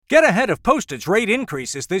Get ahead of postage rate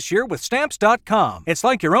increases this year with Stamps.com. It's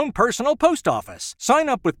like your own personal post office. Sign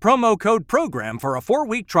up with promo code PROGRAM for a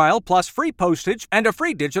 4-week trial plus free postage and a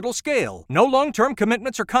free digital scale. No long-term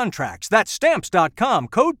commitments or contracts. That's Stamps.com,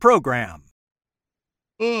 code PROGRAM.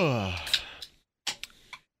 It's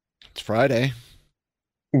Friday.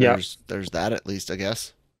 Yeah. There's that at least, I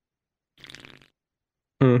guess.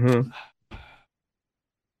 Mm-hmm.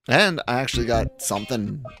 And I actually got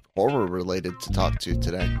something horror related to talk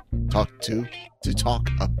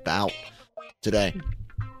about today.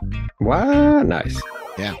 Wow, nice.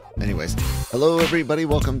 Yeah. Anyways, hello everybody.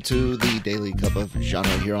 Welcome to the Daily Cup of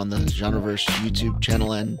Genre here on the Genreverse YouTube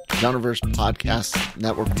channel and Genreverse Podcast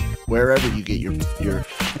Network, wherever you get your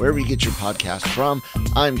podcast from.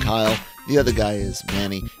 I'm Kyle. The other guy is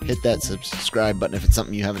Manny. Hit that subscribe button if it's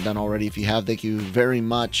something you haven't done already. If you have, thank you very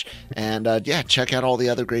much. And check out all the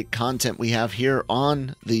other great content we have here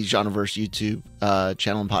on the Genreverse YouTube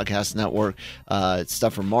channel and podcast network. It's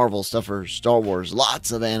stuff for Marvel, stuff for Star Wars,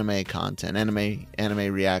 lots of anime content,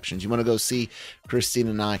 anime reactions. You want to go see Christine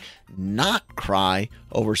and I not cry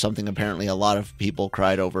over something apparently a lot of people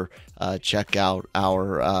cried over. Check out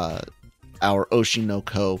our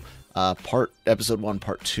Oshinoko episode 1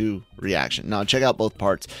 part 2 reaction. Now check out both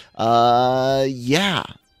parts. That's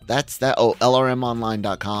that.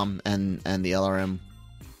 LRMonline.com and the LRM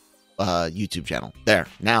YouTube channel. There.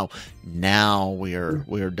 Now we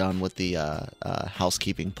are done with the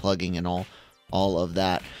housekeeping, plugging, and all of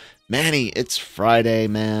that. Manny, it's Friday,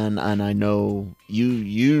 man, and I know you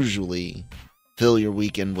usually fill your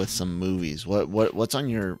weekend with some movies. What's on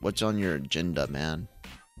your agenda, man?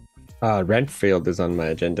 Renfield is on my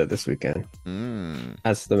agenda this weekend.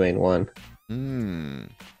 That's the main one.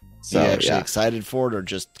 So, you actually excited for it or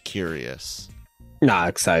just curious? Nah,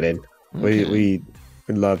 excited. Okay. We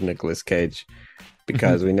love Nicolas Cage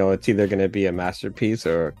because we know it's either going to be a masterpiece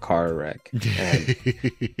or a car wreck. And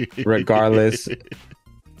regardless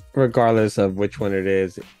of which one it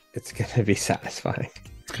is, it's going to be satisfying.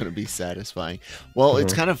 It's going to be satisfying. Well,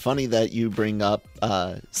 It's kind of funny that you bring up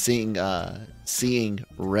seeing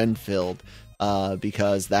Renfield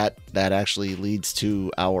because that actually leads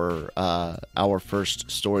to our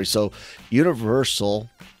first story. So Universal,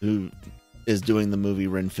 who is doing the movie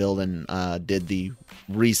Renfield and did the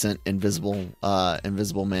recent Invisible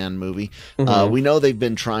Man movie, we know they've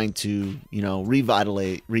been trying to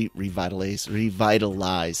revitalize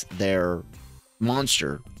their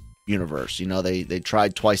monster universe. They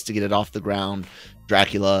tried twice to get it off the ground.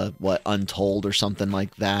 Dracula, Untold or something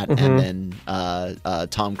like that, and then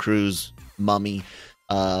Tom Cruise Mummy.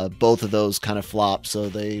 Both of those kind of flopped, so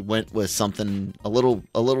they went with something a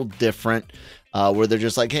little different, where they're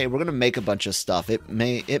just like, hey, we're gonna make a bunch of stuff. It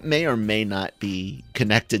may or may not be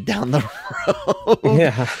connected down the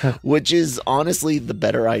road, which is honestly the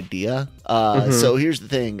better idea. So here's the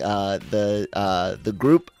thing: the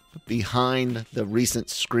group behind the recent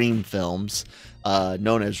Scream films,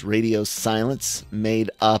 known as Radio Silence, made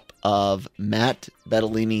up of Matt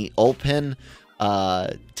Bettolini-Olpin,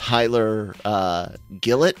 Tyler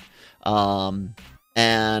Gillett,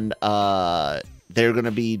 and they're going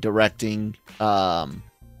to be directing a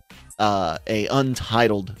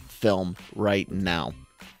untitled film right now.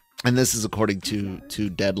 And this is according to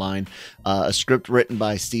Deadline, a script written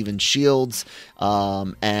by Stephen Shields,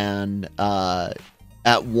 and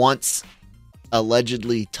at once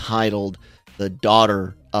allegedly titled The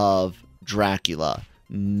Daughter of Dracula.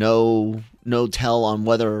 No tell on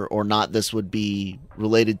whether or not this would be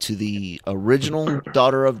related to the original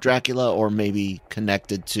Daughter of Dracula or maybe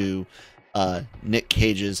connected to Nick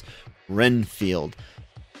Cage's Renfield.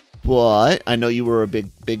 But I know you were a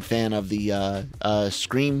big fan of the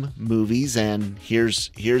Scream movies, and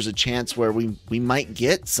here's a chance where we might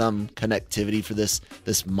get some connectivity for this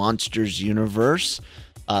monsters universe,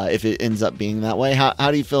 if it ends up being that way.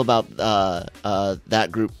 How do you feel about that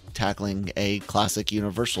group tackling a classic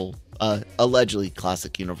Universal, allegedly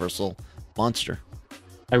classic Universal monster?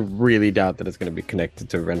 I really doubt that it's going to be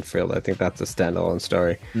connected to Renfield. I think that's a standalone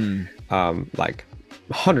story.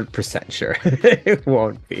 100% sure it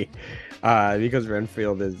won't be, because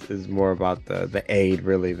Renfield is more about the aid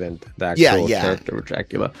really than the actual character of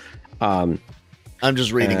Dracula. I'm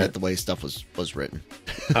just reading it the way stuff was written.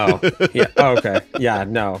 Oh yeah. Oh, okay. Yeah.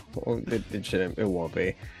 No, it shouldn't. It won't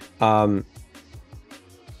be.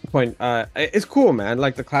 It's cool, man.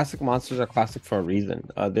 Like, the classic monsters are classic for a reason.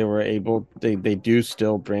 They do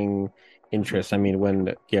still bring interest. I mean,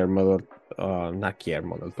 when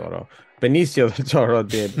Benicio del Toro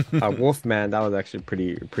did Wolfman, that was actually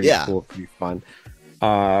pretty cool, pretty fun.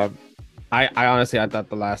 I honestly, I thought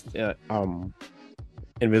the last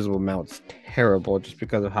Invisible Mount's terrible just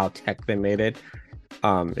because of how tech they made it.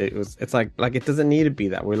 It's like it doesn't need to be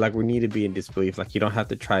that way. Like, we need to be in disbelief. Like, you don't have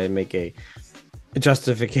to try and make a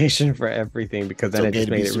justification for everything, because then it just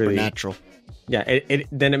made it really supernatural. Yeah,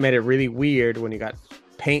 then it made it really weird when you got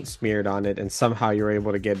paint smeared on it and somehow you're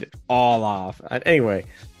able to get it all off. Anyway,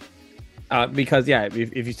 because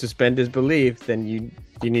if you suspend disbelief, then you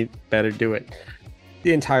need better do it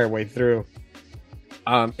the entire way through.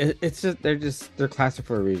 It's just they're classic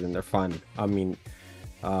for a reason. They're fun. I mean,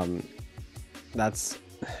 that's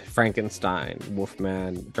Frankenstein,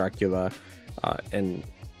 Wolfman, Dracula, and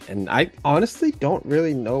I honestly don't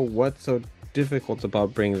really know what's so difficult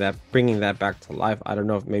about bringing that back to life. I don't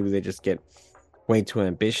know if maybe they just get way too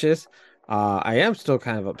ambitious. I am still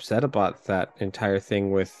kind of upset about that entire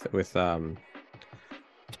thing with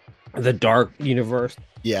the dark universe.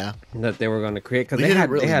 Yeah, that they were going to create, because they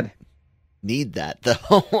had need that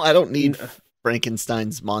though. I don't need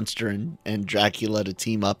Frankenstein's monster and Dracula to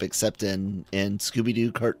team up, except in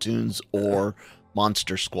Scooby-Doo cartoons or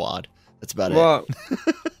Monster Squad. That's about it.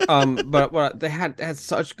 But they had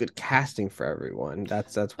such good casting for everyone.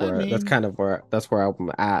 That's where I'm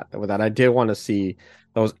at with that. I did want to see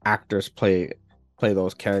those actors play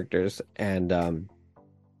those characters, and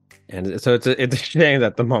so it's a shame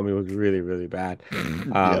that The Mummy was really, really bad.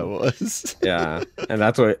 Yeah, it was. Yeah, and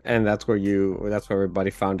that's where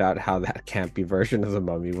everybody found out how that campy version of The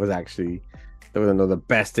Mummy was actually one of the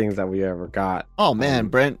best things that we ever got. Oh man,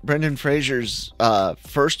 Brendan Fraser's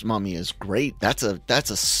first Mummy is great. That's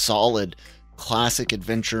a solid classic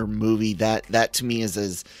adventure movie. That to me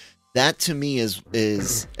is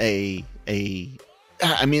a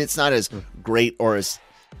I mean, it's not as great or as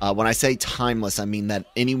when I say timeless, I mean that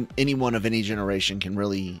anyone of any generation can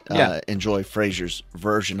really enjoy Fraser's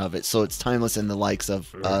version of it. So it's timeless in the likes of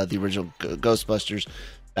the original Ghostbusters,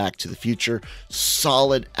 Back to the Future.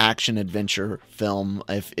 Solid action adventure film.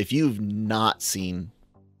 If you've not seen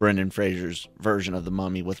Brendan Fraser's version of The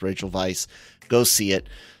Mummy with Rachel Weisz, go see it.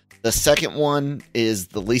 The second one is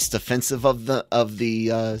the least offensive of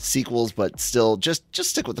the sequels, but still, just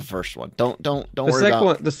stick with the first one. Don't worry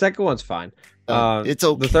about the second one's fine. It's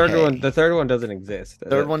okay. The third one doesn't exist.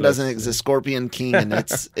 Third one doesn't exist. Scorpion King and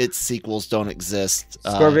its sequels don't exist.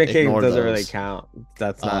 Scorpion King doesn't really count.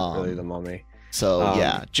 That's not really The Mummy.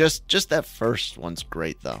 So just that first one's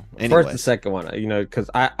great though. Anyway. First and second one,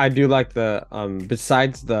 because I do like the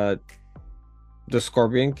besides the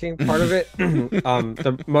Scorpion King part of it,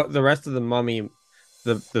 the rest of The Mummy,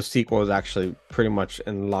 the sequel is actually pretty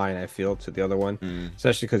in line, I feel, to the other one,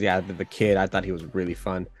 especially because the kid, I thought he was really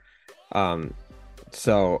fun. I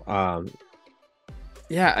don't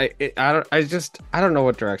know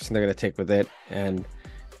what direction they're gonna take with it, and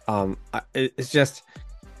it's just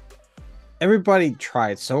everybody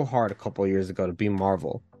tried so hard a couple of years ago to be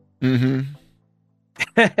Marvel, and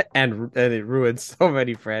it ruined so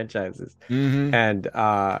many franchises. And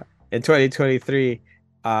in 2023,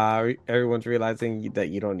 everyone's realizing that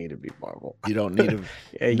you don't need to be Marvel. You don't need to.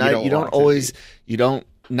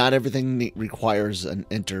 Not everything requires an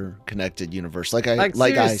interconnected universe. Like I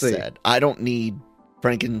said, I don't need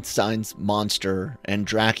Frankenstein's monster and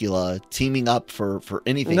Dracula teaming up for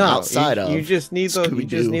anything outside of. You just need those. You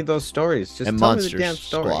just need those stories. Just and tell Monster me the damn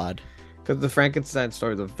story. Squad. Because the Frankenstein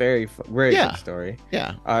story is a very good story.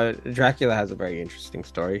 Yeah. Dracula has a very interesting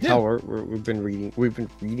story. Yeah. Hell, we've been reading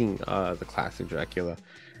the classic Dracula.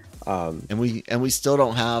 And we still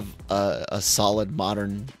don't have a solid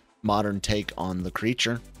modern take on the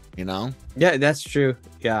creature, Yeah, that's true.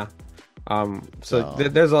 Yeah. So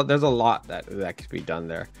there's a lot that could be done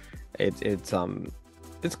there. It's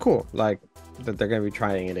cool, like, that they're gonna be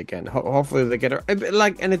trying it again. Hopefully they get it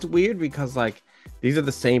and it's weird because these are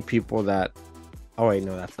the same people that. Oh wait,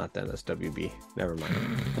 no, that's not them. That's WB. Never mind.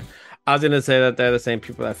 I was gonna say that they're the same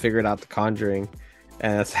people that figured out The Conjuring,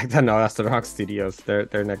 and it's like, no, that's the Rock Studios.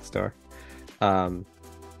 They're next door.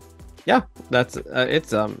 Yeah, that's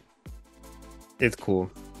it's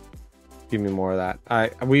cool. Give me more of that.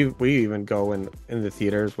 We even go in the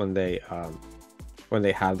theaters when they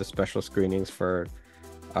have the special screenings for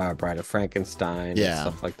Bride of Frankenstein and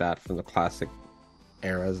stuff like that from the classic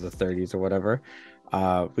eras, the 30s or whatever.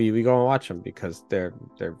 We go and watch them because they're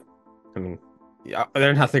not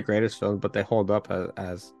the greatest films, but they hold up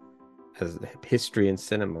as history in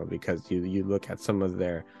cinema, because you look at some of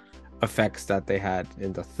their effects that they had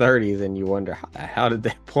in the 30s and you wonder how did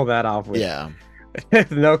they pull that off with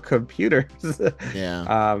no computers.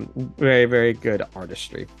 Very, very good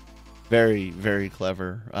artistry. Very, very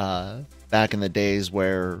clever. Back in the days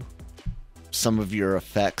where some of your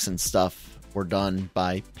effects and stuff were done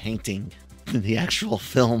by painting the actual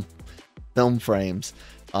film frames.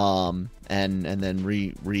 and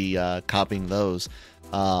then copying those,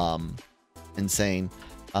 and saying,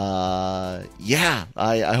 yeah,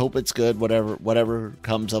 I hope it's good, whatever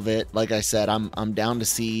comes of it. Like I said, I'm down to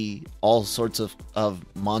see all sorts of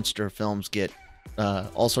monster films get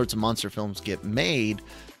made.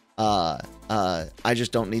 I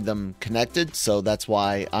just don't need them connected, so that's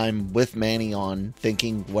why I'm with Manny on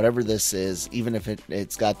thinking whatever this is, even if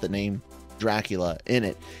it's got the name Dracula in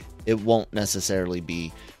it, it won't necessarily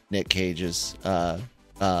be Nick Cage's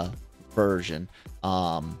version,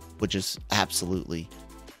 which is absolutely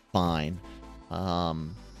fine.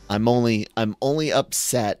 I'm only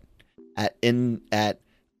upset at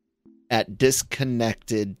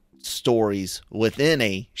disconnected stories within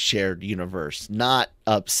a shared universe, not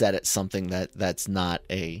upset at something that's not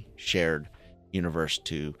a shared universe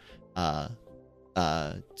to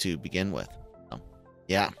begin with. So,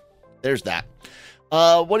 yeah, there's that.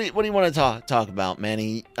 What do you want to talk about,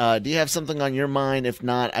 Manny? Do you have something on your mind? If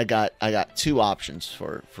not, I got two options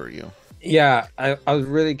for you. Yeah, I was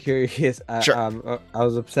really curious. Sure. I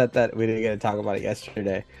was upset that we didn't get to talk about it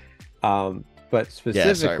yesterday. But specifically,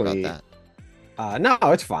 yeah, sorry about that. No,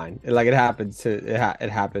 it's fine. It happens. It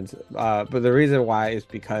happens. But the reason why is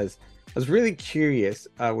because I was really curious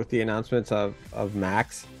with the announcements of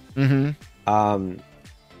Max. Mm-hmm.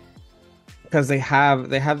 Because they have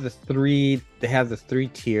the three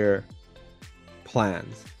tier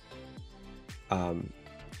plans.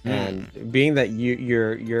 And being that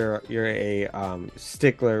you're a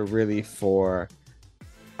stickler really for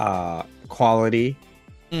quality,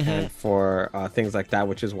 mm-hmm. and for things like that,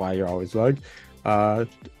 which is why you're always like a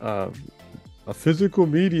physical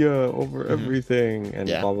media over mm-hmm. everything and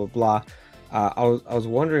blah blah blah. I was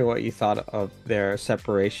wondering what you thought of their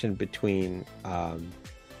separation between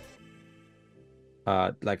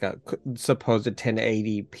like a supposed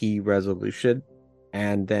 1080p resolution,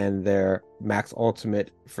 and then their Max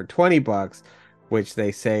Ultimate for $20, which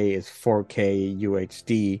they say is 4K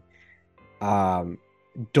UHD,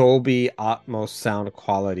 Dolby Atmos sound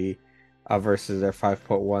quality, versus their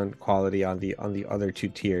 5.1 quality on the other two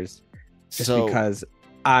tiers. Just because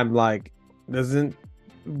I'm like,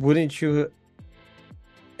 wouldn't you?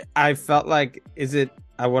 I felt like, is it?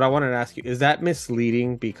 What I wanted to ask you, is that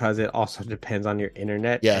misleading because it also depends on your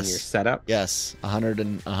internet and your setup? Yes,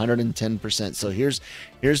 110%. So here's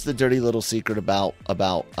the dirty little secret about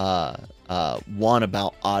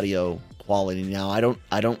audio quality. Now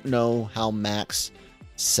I don't know how Max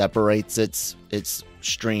separates its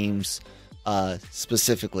streams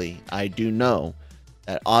specifically. I do know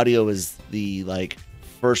that audio is the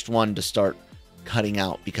first one to start cutting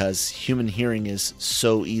out, because human hearing is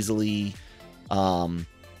so easily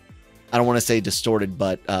I don't want to say distorted,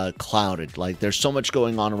 but clouded. Like, there's so much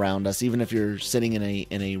going on around us. Even if you're sitting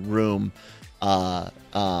in a room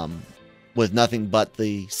with nothing but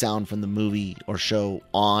the sound from the movie or show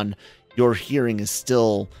on, your hearing is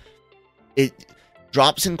still,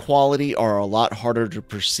 drops in quality are a lot harder to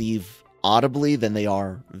perceive audibly than they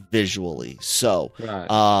are visually. So, right.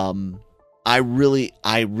 I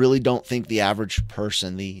really don't think the average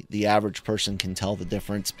person, the average person can tell the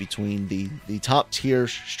difference between the top tier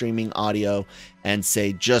streaming audio and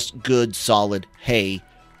say just good, solid, hey,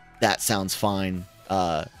 that sounds fine,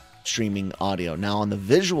 streaming audio. Now on the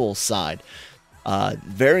visual side,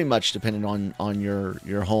 very much dependent on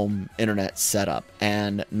your home internet setup.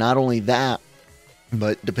 And not only that,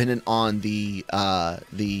 but dependent on the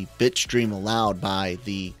bit stream allowed by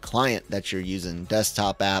the client that you're using,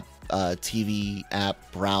 desktop app, TV app,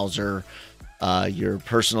 browser, your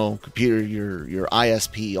personal computer, your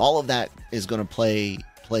ISP, all of that is going to play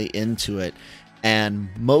into it. And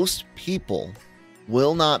most people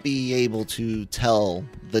will not be able to tell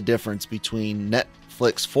the difference between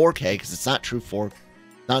Netflix 4K, because it's not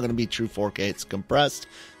not going to be true 4K. It's compressed,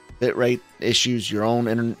 bitrate issues, your own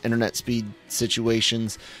internet speed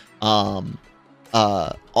situations.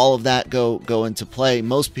 All of that go into play.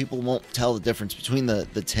 Most people won't tell the difference between the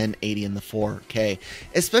 1080 and the 4K,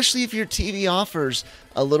 especially if your TV offers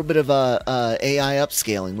a little bit of AI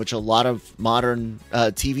upscaling, which a lot of modern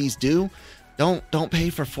TVs do. Don't pay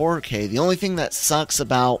for 4K. The only thing that sucks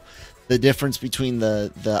about the difference between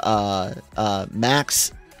the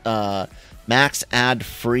Max ad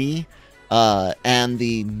free and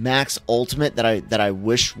the Max Ultimate that I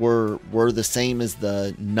wish were the same as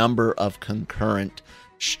the number of concurrent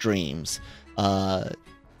streams.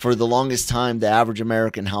 For the longest time, the average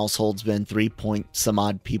American household's been 3 point some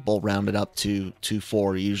odd people, rounded up to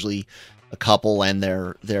 4, usually a couple and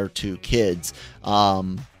their 2 kids.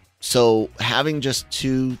 So having just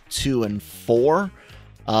 2, 2, and 4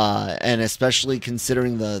 And especially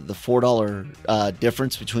considering the $4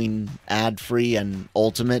 difference between ad-free and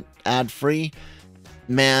ultimate ad-free,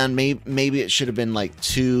 man, maybe it should have been like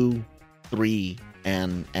 2, 3,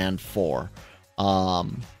 and 4.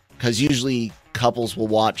 Because usually couples will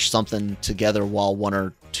watch something together while one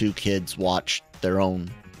or two kids watch their own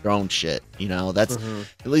shit. That's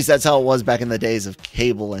at least that's how it was back in the days of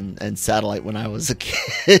cable and satellite when I was a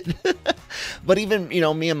kid. But even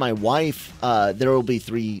me and my wife, there will be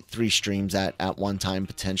three streams at one time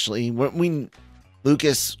potentially.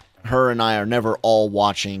 Lucas, her, and I are never all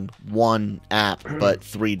watching one app but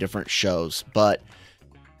 3 different shows. But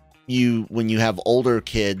when you have older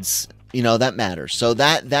kids, that matters. So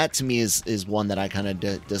that to me is one that I kind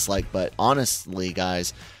of dislike. But honestly,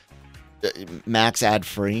 guys, Max ad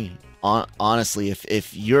free. Honestly,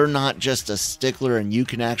 if you're not just a stickler and you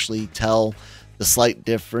can actually tell the slight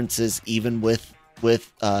differences, even with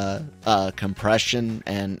compression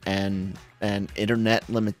and internet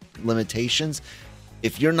limitations,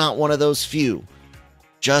 if you're not one of those few,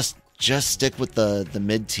 just stick with the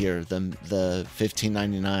mid tier, the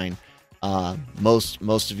 $15.99.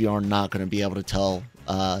 Most of you are not going to be able to tell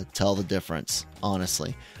the difference,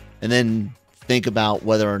 honestly. And then think about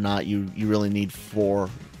whether or not you really need 4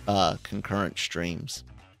 concurrent streams.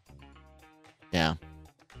 Yeah.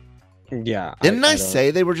 Didn't I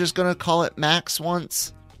say they were just going to call it Max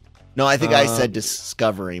once? No, I think I said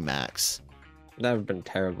Discovery Max. That would have been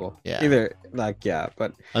terrible. Yeah. Either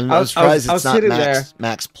but I'm surprised it's not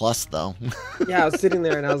Max Plus though. Yeah, I was sitting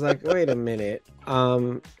there and I was like, wait a minute.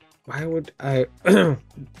 Why would I?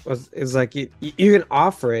 It's like you can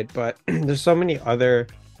offer it, but there's so many other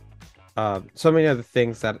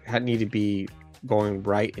things that need to be going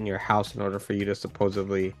right in your house in order for you to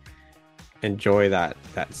supposedly enjoy that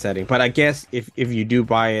setting. But I guess if you do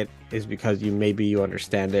buy it, is because you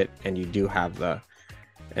understand it and you do have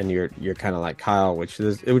and you're kind of like Kyle, which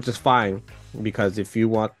is fine, because if you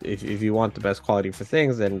want the best quality for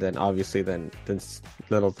things, then obviously then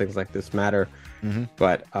little things like this matter. Mm-hmm.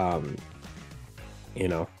 But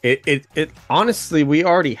it honestly, we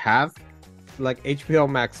already have like HBO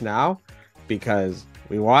Max now, because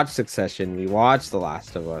we watch Succession, we watch The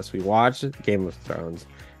Last of Us, we watch Game of Thrones.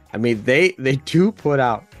 I mean, they do put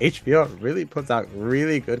out, HBO really puts out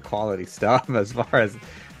really good quality stuff as far as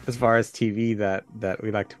TV that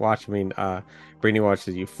we like to watch. I mean, Brittany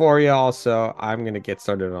watches Euphoria also. I'm gonna get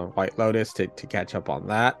started on White Lotus to catch up on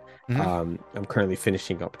that. Mm-hmm. I'm currently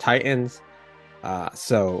finishing up Titans.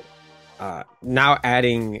 So now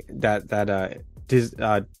adding that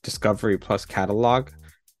Discovery Plus catalog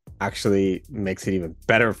actually makes it even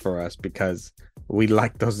better for us, because we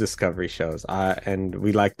like those Discovery shows, and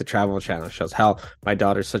we like the Travel Channel shows. Hell, my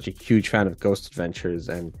daughter's such a huge fan of Ghost Adventures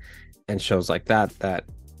and shows like that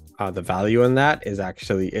the value in that is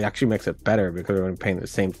actually makes it better, because we're paying the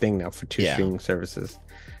same thing now for 2 streaming services.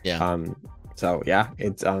 Yeah. So yeah,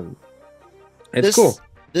 it's cool.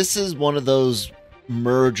 This is one of those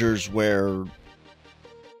mergers where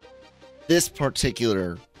this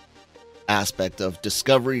particular aspect of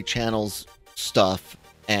Discovery Channel's stuff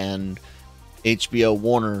and HBO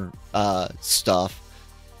Warner stuff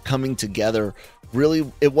coming together, really,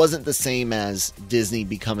 it wasn't the same as Disney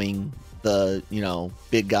becoming the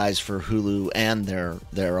big guys for Hulu and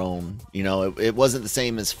their own. It wasn't the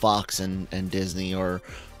same as Fox and Disney, or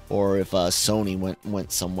if Sony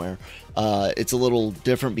went somewhere. It's a little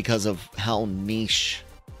different because of how niche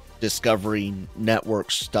Discovery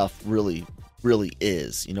Network stuff really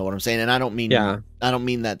is. You know what I'm saying? And I don't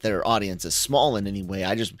mean that their audience is small in any way.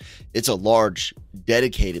 It's a large,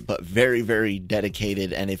 dedicated, but very, very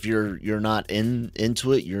dedicated. And if you're not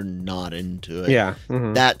into it, you're not into it. Yeah.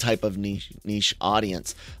 Mm-hmm. That type of niche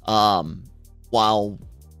audience. While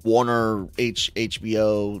Warner,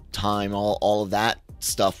 HBO, Time, all of that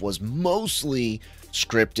stuff was mostly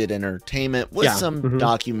scripted entertainment with some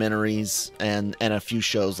documentaries and a few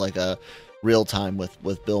shows like a Real Time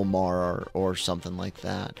with Bill Maher or something like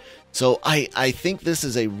that. So I think this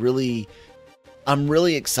is I'm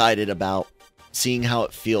really excited about seeing how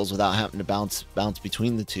it feels without having to bounce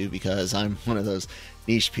between the two, because I'm one of those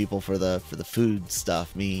niche people for the food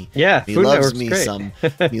stuff. He loves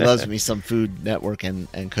me some Food Network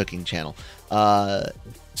and Cooking Channel.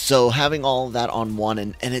 So having all of that on one,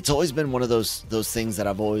 and it's always been one of those things that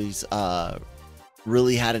I've always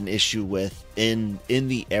really had an issue with in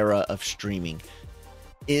the era of streaming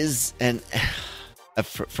is a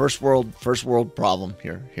first world problem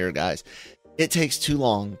here guys. It takes too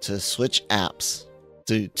long to switch apps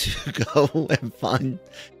to go and find,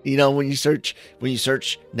 when you search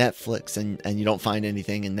Netflix and you don't find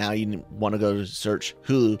anything, and now you want to go to search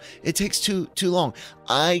Hulu, it takes too long.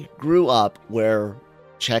 I grew up where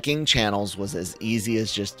checking channels was as easy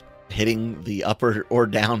as just hitting the up or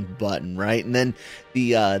down button, right? And then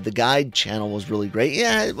the guide channel was really great.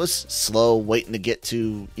 Yeah, it was slow waiting to get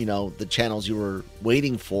to, the channels you were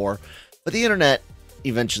waiting for, but the internet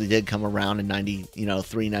eventually did come around in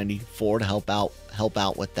 93, 94 to help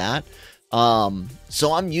out with that.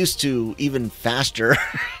 So I'm used to even faster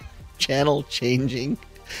channel changing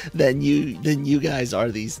than you guys are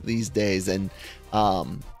these days. And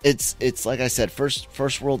it's like I said,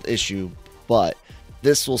 first world issue, but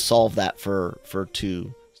this will solve that for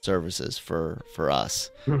two services for us.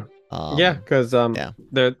 Because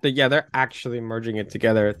they're actually merging it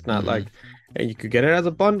together. It's not like, hey, you could get it as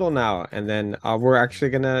a bundle now, and then we're actually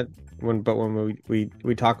gonna when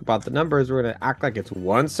we talk about the numbers, we're gonna act like it's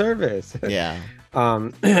one service. Yeah.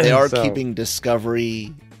 They are keeping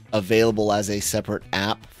Discovery available as a separate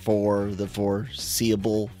app for the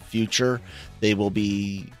foreseeable future. They will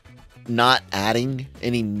be not adding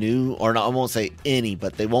any new, or not, I won't say any,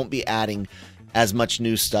 but they won't be adding as much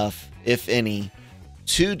new stuff, if any,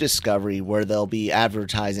 to Discovery, where they'll be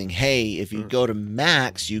advertising, hey, if you go to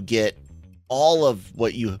Max, you get all of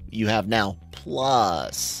what you have now,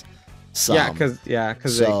 plus some. Because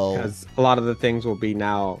a lot of the things will be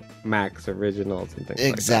now Max originals and things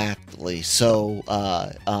exactly. Like that. So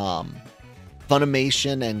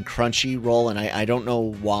Funimation and Crunchyroll, and I don't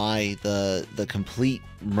know why the complete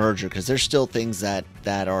merger, because there's still things that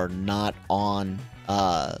are not on,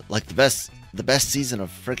 like the best season of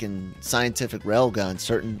freaking Scientific Railgun.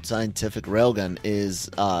 Certain Scientific Railgun is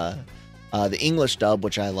the English dub,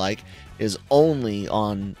 which I like, is only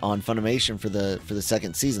on Funimation for the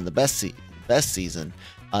second season, the best season.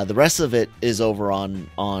 The rest of it is over on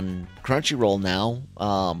Crunchyroll now,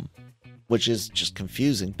 which is just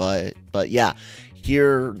confusing. But yeah,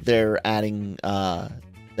 here they're adding.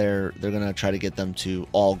 They're gonna try to get them to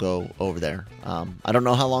all go over there. I don't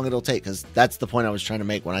know how long it'll take, because that's the point I was trying to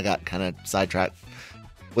make when I got kind of sidetracked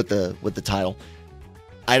with the title.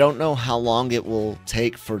 I don't know how long it will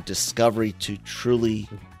take for Discovery to truly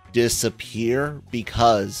disappear,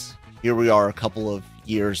 because here we are a couple of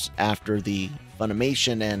years after the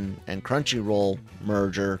Funimation and Crunchyroll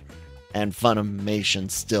merger, and Funimation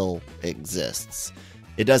still exists.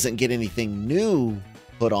 It doesn't get anything new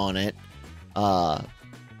put on it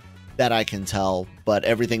that I can tell, but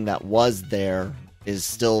everything that was there is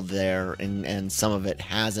still there, and some of it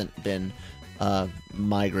hasn't been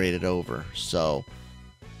migrated over. So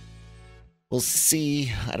we'll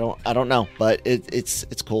see. I don't know, but it's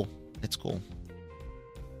cool. It's cool.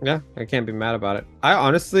 Yeah, I can't be mad about it. I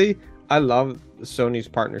love Sony's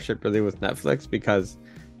partnership really with Netflix, because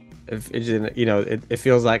it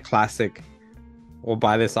feels like classic. We'll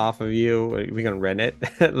buy this off of you. We're gonna rent it,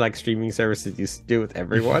 like streaming services used to do with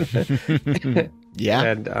everyone. Yeah,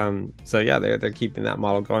 and they're keeping that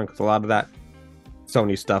model going, because a lot of that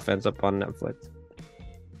Sony stuff ends up on Netflix.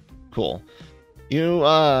 Cool.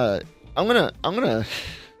 I'm gonna.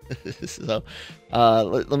 So,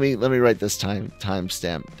 let me write this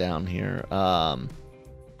timestamp down here.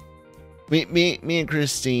 Me and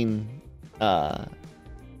Christine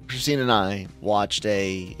and I watched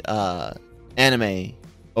a anime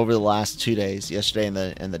over the last 2 days, yesterday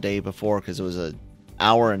and the day before, because it was an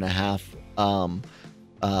hour and a half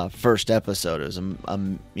first episode. It was a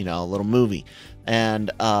little movie, and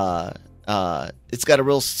it's got a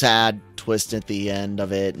real sad twist at the end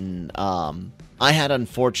of it. And I had,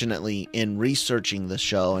 unfortunately, in researching the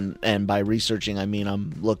show, and by researching I mean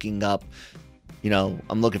I'm looking up,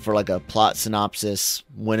 I'm looking for like a plot synopsis.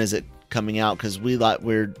 When is it coming out? Because we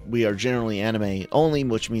are generally anime only,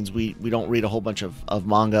 which means we don't read a whole bunch of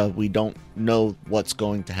manga. We don't know what's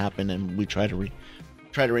going to happen, and we try to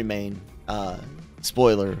remain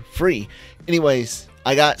spoiler free. Anyways,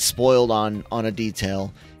 I got spoiled on a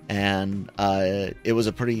detail, and it was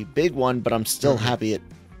a pretty big one, but I'm still happy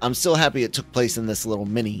it took place in this little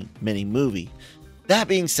mini movie. That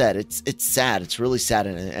being said, it's sad. It's really sad,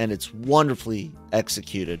 and it's wonderfully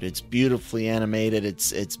executed. It's beautifully animated.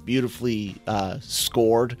 It's beautifully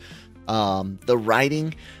scored. The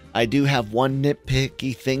writing, I do have one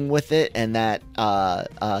nitpicky thing with it, and that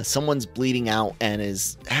someone's bleeding out and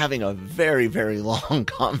is having a very, very long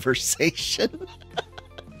conversation.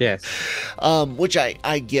 Yes. Which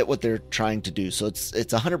I get what they're trying to do. So it's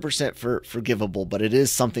 100% forgivable, but it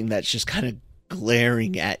is something that's just kind of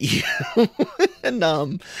glaring at you. And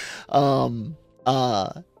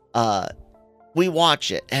we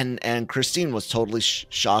watch it, and Christine was totally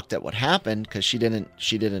shocked at what happened because she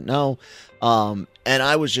didn't know, and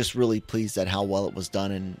I was just really pleased at how well it was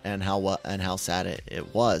done and how sad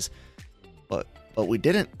it was, but we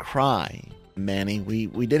didn't cry, Manny.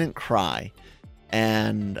 We didn't cry,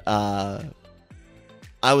 and I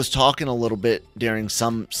was talking a little bit during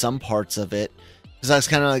some parts of it because I was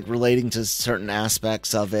kind of like relating to certain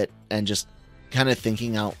aspects of it and just kind of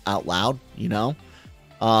thinking out loud, you know.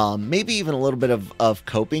 Maybe even a little bit of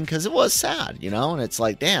coping because it was sad, you know, and it's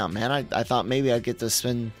like, damn, man, I thought maybe I'd get to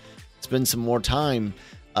spend some more time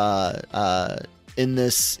in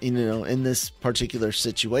this, you know, in this particular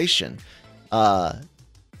situation.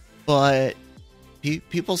 But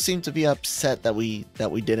people seem to be upset that we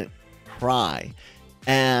didn't cry,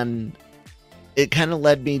 and it kind of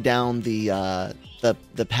led me down the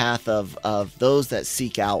path of those that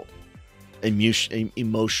seek out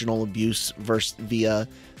emotional abuse via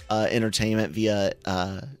entertainment, via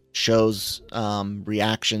shows,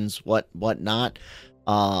 reactions, whatnot.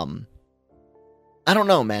 I don't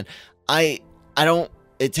know, man. I don't.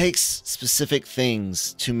 It takes specific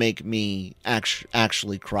things to make me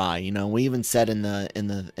actually cry. You know, we even said in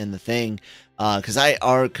the thing, because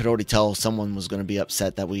I could already tell someone was going to be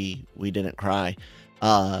upset that we didn't cry.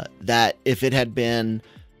 That if it had been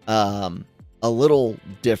a little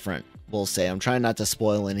different, we'll say. I'm trying not to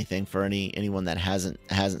spoil anything for anyone that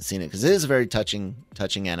hasn't seen it, because it is a very touching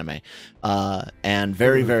anime, and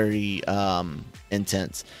very very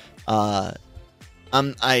intense.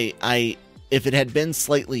 If it had been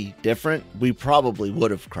slightly different, we probably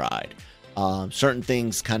would have cried. Certain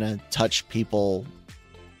things kind of touch people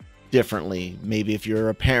differently. Maybe if you're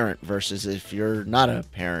a parent versus if you're not a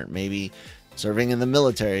parent. Maybe serving in the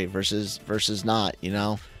military versus not. You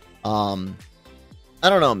know. I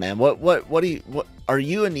don't know, man. What are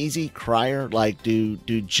you an easy crier? Like, do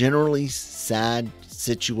generally sad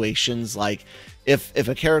situations, like if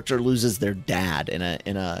a character loses their dad in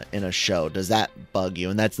a show, does that bug you?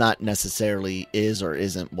 And that's not necessarily is or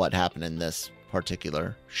isn't what happened in this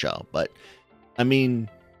particular show, but I mean,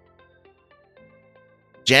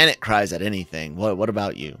 Janet cries at anything. What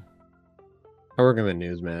about you? I work in the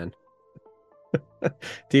news, man.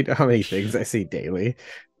 Do you know how many things I see daily?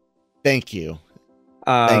 Thank you.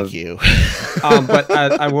 Thank you. But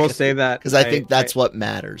I will say that because I think that's what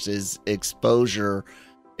matters is exposure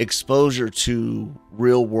to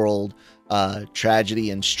real world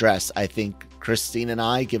tragedy and stress. I think Christine and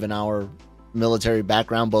I, given our military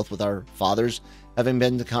background, both with our fathers having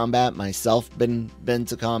been to combat, myself been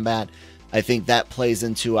to combat, I think that plays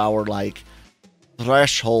into our like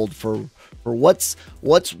threshold for what's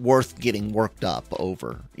worth getting worked up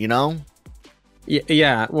over, you know?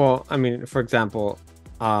 Yeah. Well, I mean, for example,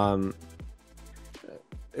 of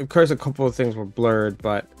course, a couple of things were blurred,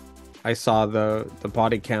 but I saw the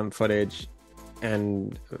body cam footage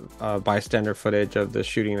and bystander footage of the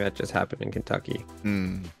shooting that just happened in Kentucky.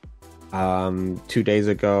 2 days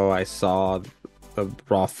ago, I saw the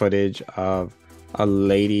raw footage of a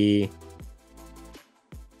lady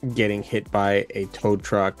getting hit by a tow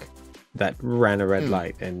truck that ran a red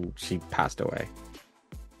light and she passed away.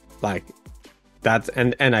 Like, that's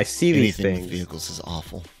and I see these things. With vehicles is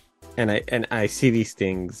awful, and I see these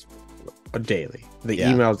things daily. The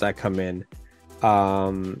emails that come in,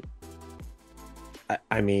 I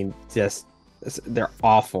mean, just they're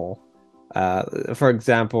awful. For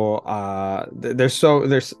example, there's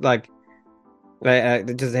like, I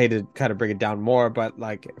just hate to kind of bring it down more, but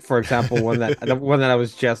like, for example, the one that I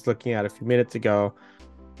was just looking at a few minutes ago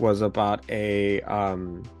was about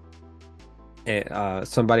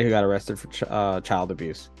somebody who got arrested for child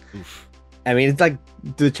abuse. Oof. I mean, it's like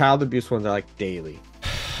the child abuse ones are like daily.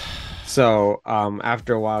 So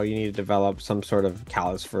after a while, you need to develop some sort of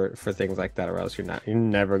callus for things like that, or else you're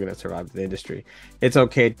never going to survive the industry. It's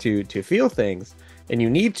okay to feel things, and you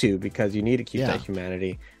need to, because you need to keep that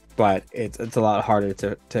humanity. But it's a lot harder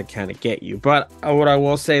to kind of get you. But what I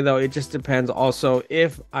will say though, it just depends also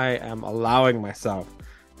if I am allowing myself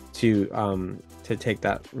to take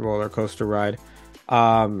that roller coaster ride,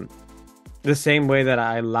 the same way that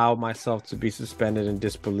I allow myself to be suspended in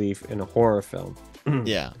disbelief in a horror film.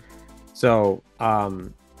 Yeah. So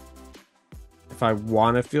if I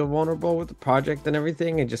want to feel vulnerable with the project and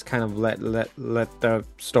everything, and just kind of let the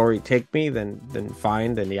story take me, then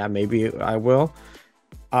fine, then yeah, maybe I will.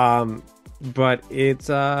 But it's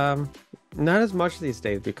not as much these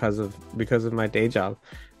days because of my day job.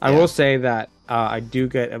 I will say that I do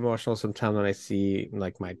get emotional sometimes when I see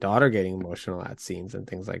like my daughter getting emotional at scenes and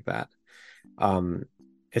things like that.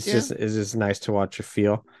 It's just nice to watch her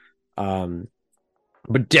feel.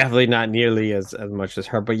 but definitely not nearly as much as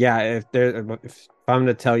her. But yeah, if I'm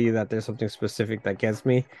gonna tell you that there's something specific that gets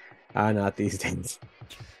me, not these days.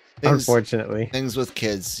 Unfortunately, things with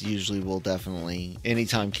kids usually will definitely,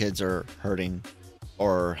 anytime kids are hurting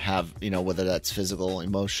or have, whether that's physical,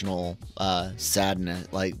 emotional, sadness,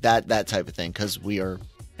 like that type of thing, because we are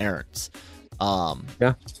parents.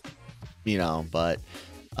 Yeah. But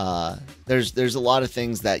there's a lot of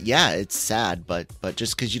things that, yeah, it's sad, but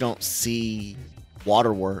just because you don't see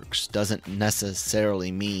waterworks doesn't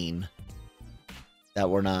necessarily mean that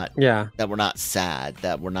we're not sad,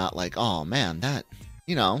 that we're not like, oh man, that,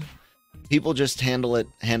 people just handle it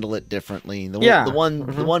differently.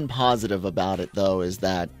 The one positive about it though is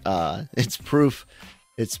that it's proof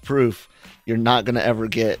you're not going to ever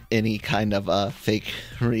get any kind of fake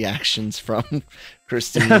reactions from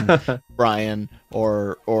Christine, Brian,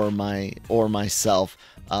 or myself,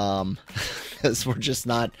 because we're just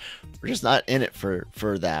not in it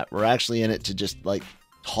for that. We're actually in it to just like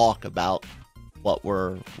talk about what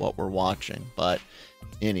we're watching. But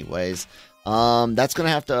anyways, that's gonna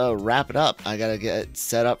have to wrap it up. I gotta get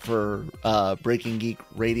set up for Breaking Geek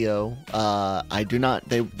Radio.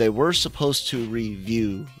 They were supposed to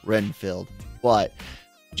review Renfield, but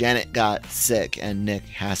Janet got sick and Nick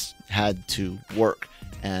had to work,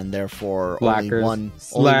 and therefore only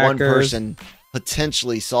one person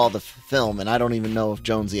potentially saw the film, and I don't even know if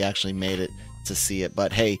Jonesy actually made it to see it.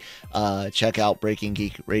 But hey, check out Breaking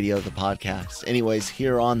Geek Radio, the podcast. Anyways,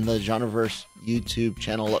 here on the Genreverse YouTube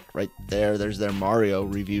channel, look right there, there's their Mario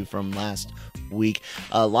review from last week.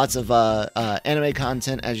 Lots of anime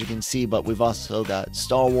content, as you can see, but we've also got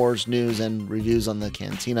Star Wars news and reviews on the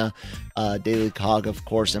Cantina. Daily Cog, of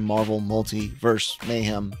course, and Marvel Multiverse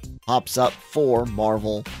Mayhem pops up for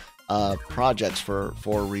Marvel projects for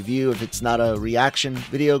review. If it's not a reaction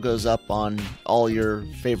video, goes up on all your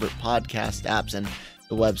favorite podcast apps and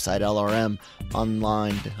the website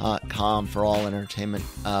lrmonline.com for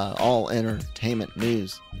all entertainment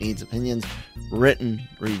news, needs, opinions, written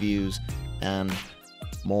reviews, and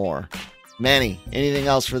more. Manny, anything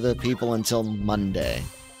else for the people until Monday?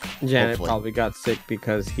 Janet probably got sick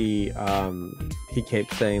because he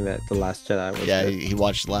kept saying that The Last Jedi was good. He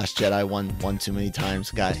watched The Last Jedi one too many times.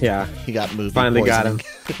 He got movie Finally poisoning.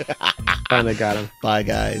 Finally got him. Bye,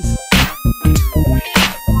 guys.